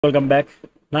Welcome back.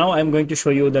 Now I'm going to show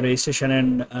you the registration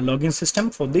and login system.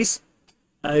 For this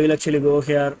I will actually go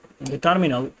here in the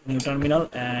terminal, new terminal,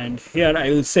 and here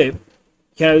I will say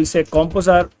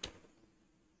composer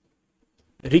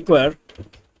require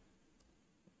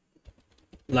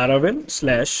Laravel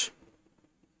 /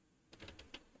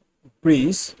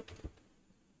 Breeze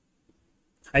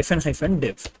 --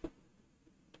 dev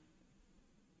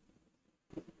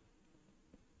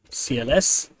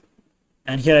CLS,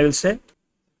 and here I will say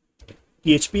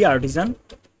PHP artisan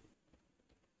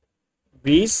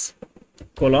Breeze :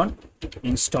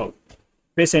 install.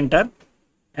 Press enter,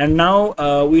 and now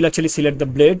we'll actually select the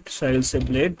blade. So I will say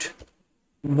blade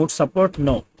mode support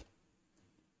no.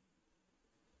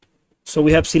 So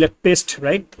we have select paste,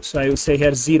 right? So I will say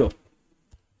here 0.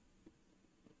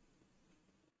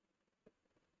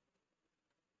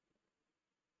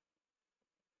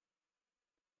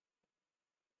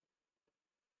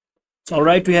 So all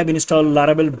right, we have installed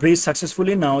Laravel Breeze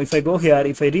successfully. Now if I go here,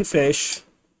 if I refresh,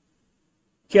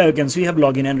 here you can see we have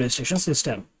login and registration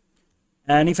system.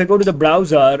 And if I go to the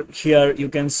browser, here you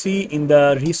can see in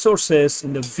the resources,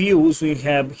 in the views, we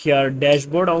have here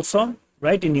dashboard also,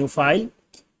 right? A new file.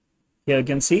 Here you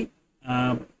can see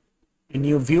a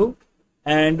new view,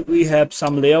 and we have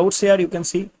some layouts here. You can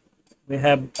see we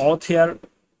have auth here.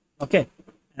 Okay,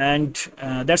 and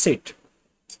that's it.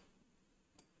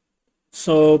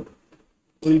 So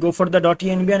we'll go for the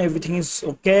 .env and everything is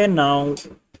okay now.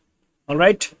 All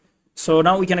right, so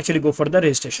now we can actually go for the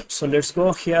registration. So let's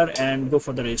go here and go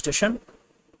for the registration,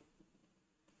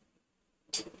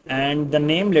 and the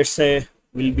name, let's say,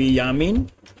 will be Yamin.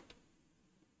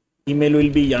 Email will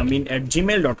be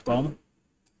yamin@gmail.com.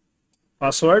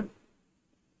 Password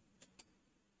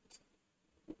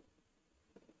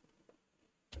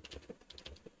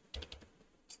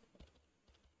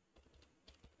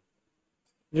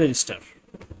register.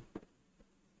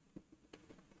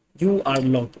 You are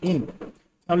logged in.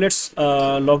 Now let's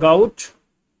log out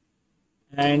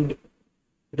and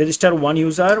register one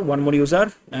more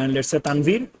user, and let's say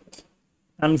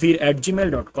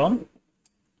Tanvir@gmail.com.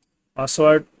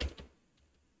 Password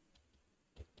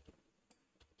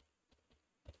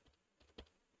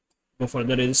go for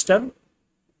the register.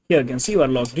 Here you can see you are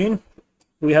logged in.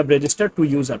 We have registered to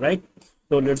user, right?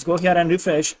 So let's go here and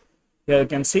refresh. Here you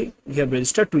can see we have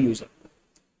registered to user,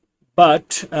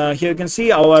 but here you can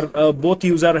see our both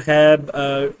user have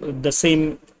the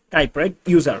same type, right?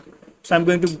 User. So I'm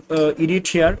going to edit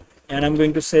here, and I'm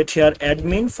going to set here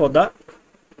admin for the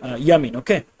Yamin.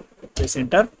 Okay, press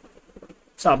enter.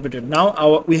 So updated.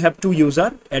 Now we have two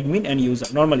user, admin and user,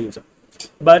 normal user.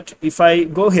 But if I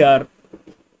go here,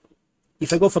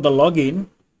 if I go for the login,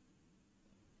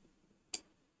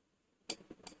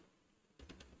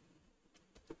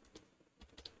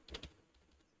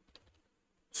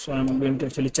 so I'm going to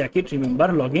actually check it. Remember,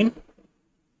 login.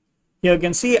 Here you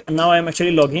can see now I'm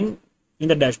actually logging in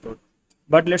the dashboard.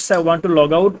 But let's say I want to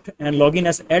log out and log in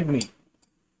as admin.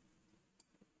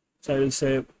 So I will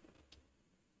say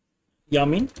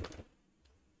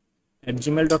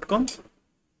yamin@gmail.com.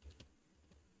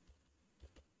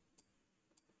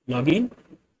 Login.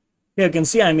 Here you can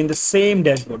see I'm in the same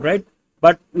dashboard, right?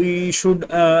 But we should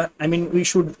we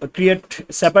should create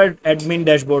separate admin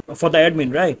dashboard for the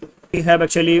admin, right? We have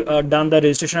actually done the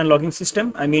registration and login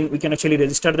system. We can actually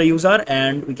register the user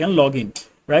and we can log in,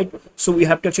 right? So we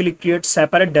have to actually create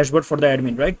separate dashboard for the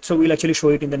admin, right? So we'll actually show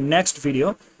it in the next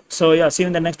video. So yeah, see you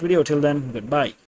in the next video. Till then, goodbye.